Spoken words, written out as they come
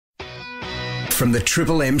from the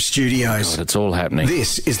Triple M studios. God, it's all happening.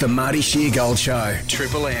 This is the Marty Sheargold Show.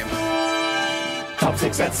 Triple M. Top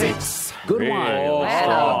 6 at 6. Good one.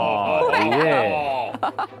 Wow. Yeah.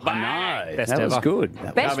 I know. Best That was ever. good.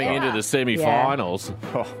 Coming into the semi-finals,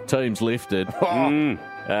 teams lifted.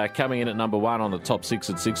 Coming in at number 1 on the top 6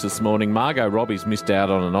 at 6 this morning, Margot Robbie's missed out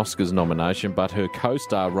on an Oscars nomination, but her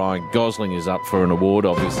co-star Ryan Gosling is up for an award,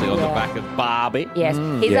 obviously, on the back of Barbie. Yes,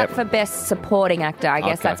 he's up for Best Supporting Actor. I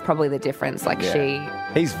guess that's probably the difference.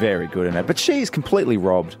 He's very good in it, but she's completely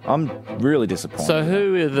robbed. I'm really disappointed. So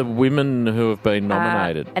who are the women who have been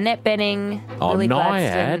nominated? Annette Bening, Lily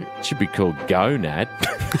Naiad. Gladstone, Should be called Gonad.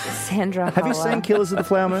 Sandra Have you Hüller. seen Killers of the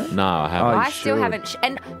Flower Moon? No, I haven't. I still haven't.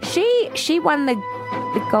 And she won the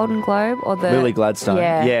Golden Globe or the Lily Gladstone.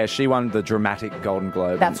 Yeah. She won the dramatic Golden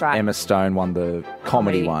Globe. That's right. Emma Stone won the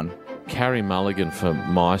comedy one. Carrie Mulligan for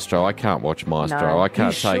Maestro. I can't watch Maestro. No. I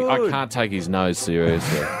can't should. take his nose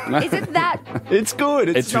seriously. Is it that? It's good.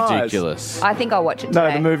 It's nice. ridiculous. I think I'll watch it No,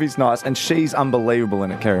 today. the movie's nice, and she's unbelievable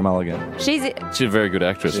in it, Carrie Mulligan. She's She's a very good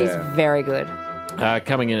actress. very good.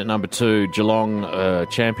 Coming in at number 2,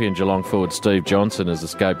 champion Geelong forward Steve Johnson has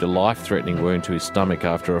escaped a life-threatening wound to his stomach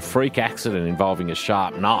after a freak accident involving a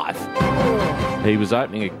sharp knife. He was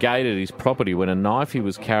opening a gate at his property when a knife he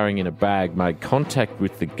was carrying in a bag made contact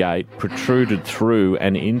with the gate, protruded through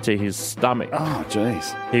and into his stomach. Oh,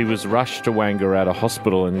 jeez. He was rushed to Wangaratta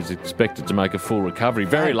Hospital and is expected to make a full recovery.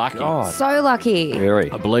 Very lucky. God. So lucky. Very.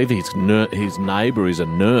 I believe his neighbour is a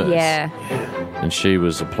nurse. Yeah. And she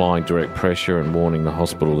was applying direct pressure and warning the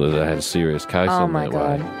hospital that they had a serious case Oh on my their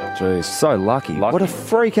God. way. Jeez, so lucky. What a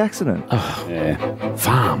freak accident. Yeah.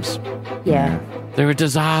 Farms. Yeah. They're a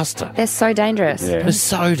disaster. They're so dangerous. Yeah. They're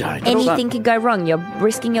so dangerous. Anything could go wrong. You're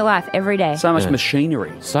risking your life every day. So much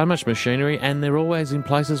machinery. So much machinery, and they're always in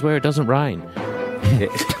places where it doesn't rain.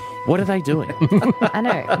 What are they doing? I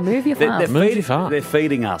know. Move your farm. Move your farm. They're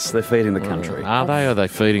feeding us. They're feeding the country. Are they, or are they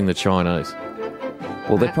feeding the Chinese?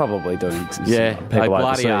 Well, they're probably doing Yeah, they people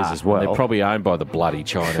bloody overseas are. as well. They're probably owned by the bloody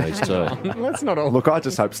Chinese too. That's not all. Look, I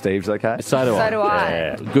just hope Steve's okay. So do I. So do I.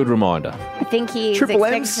 Yeah. Good reminder. I think he's Triple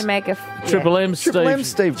expected M's? to make a... Triple M, Triple M,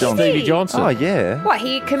 Steve Johnson. Stevie Johnson. Oh, yeah. What,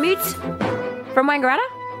 he commutes from Wangaratta?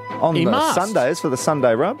 On He the must. Sundays for the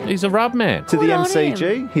Sunday rub. He's a rub man. To the Good on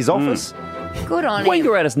MCG, his office. Good on him.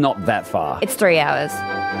 Wangaratta's not that far. It's 3 hours.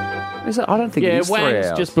 Is it? I don't think it Yeah, is 3 Wang's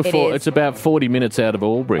hours. just before. It is. It's about 40 minutes out of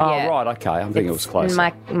Albury. Oh, Yeah. right, okay. I'm thinking it was closer.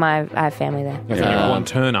 I have family there. One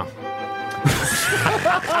Turner.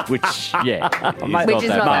 Which, yeah. Which is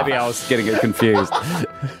not that Maybe I was getting it confused.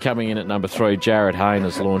 Coming in at number 3, Jared Hayne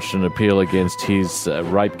has launched an appeal against his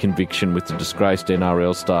rape conviction with the disgraced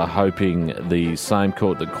NRL star, hoping the same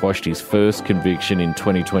court that quashed his first conviction in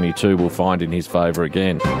 2022 will find in his favour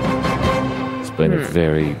again. It's been a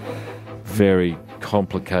very, very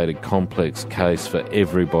complicated, complex case for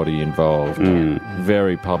everybody involved.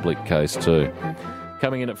 Very public case too.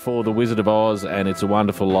 Coming in at 4, The Wizard of Oz and It's a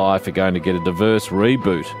Wonderful Life are going to get a diverse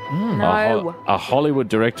reboot. No. A Hollywood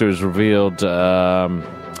director has revealed the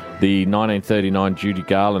 1939 Judy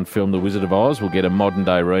Garland film The Wizard of Oz will get a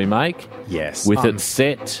modern-day remake. Yes. With it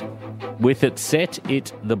set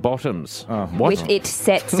the Bottoms. What? With it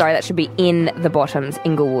set, sorry, that should be in the Bottoms,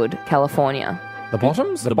 Inglewood, California. The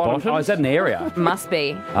Bottoms? The Bottoms? Oh, is that an area? Must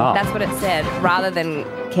be. Oh. That's what it said, rather than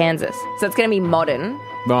Kansas. So it's going to be modern,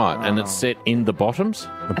 Right, and it's set in the Bottoms?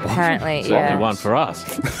 apparently. It's Yeah. only one for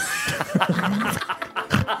us.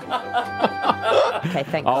 Okay,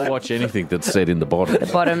 thank I'll God. watch anything that's set in the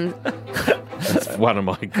Bottoms. Bottom. It's one of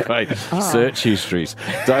my great search histories.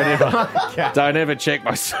 Don't ever check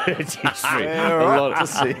my search history.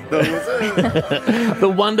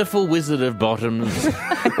 The Wonderful Wizard of Bottoms.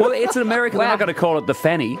 Well, it's an American. They're Wow. not going to call it the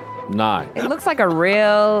Fanny. No. It looks like a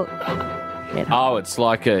real... Oh, it's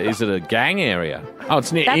like is it a gang area? Oh,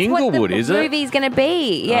 it's near That's Inglewood, what the is it? movie's going to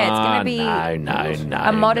be. Yeah, it's going to be... No.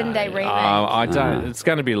 a modern-day remake. I don't. It's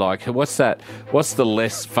going to be like, what's that? What's the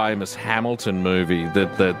less famous Hamilton movie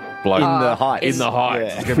that bloke... In the Heights. In the Heights.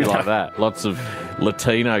 Yeah. It's going to be like that. Lots of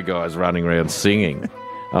Latino guys running around singing.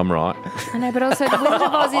 I'm right. I know, but also The Wizard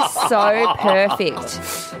of Oz is so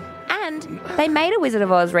perfect. And they made a Wizard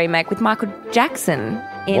of Oz remake with Michael Jackson.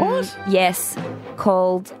 What? Yes,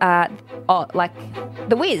 called, The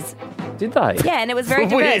Wiz. Did they? Yeah, and it was very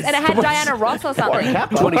The diverse. Wiz. And it had Diana Ross or something.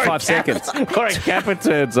 25 seconds. Warren Kappa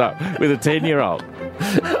turns up with a 10-year-old.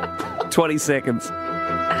 20 seconds.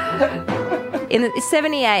 In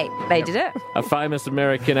 78, they did it. A famous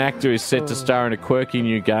American actor is set to star in a quirky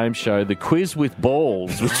new game show, The Quiz with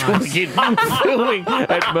Balls, which will begin filming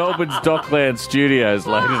at Melbourne's Dockland Studios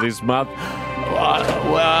later this month.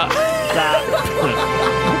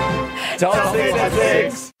 Top 6 at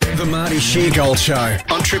 6. The Marty Sheargold Show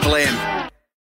on Triple M.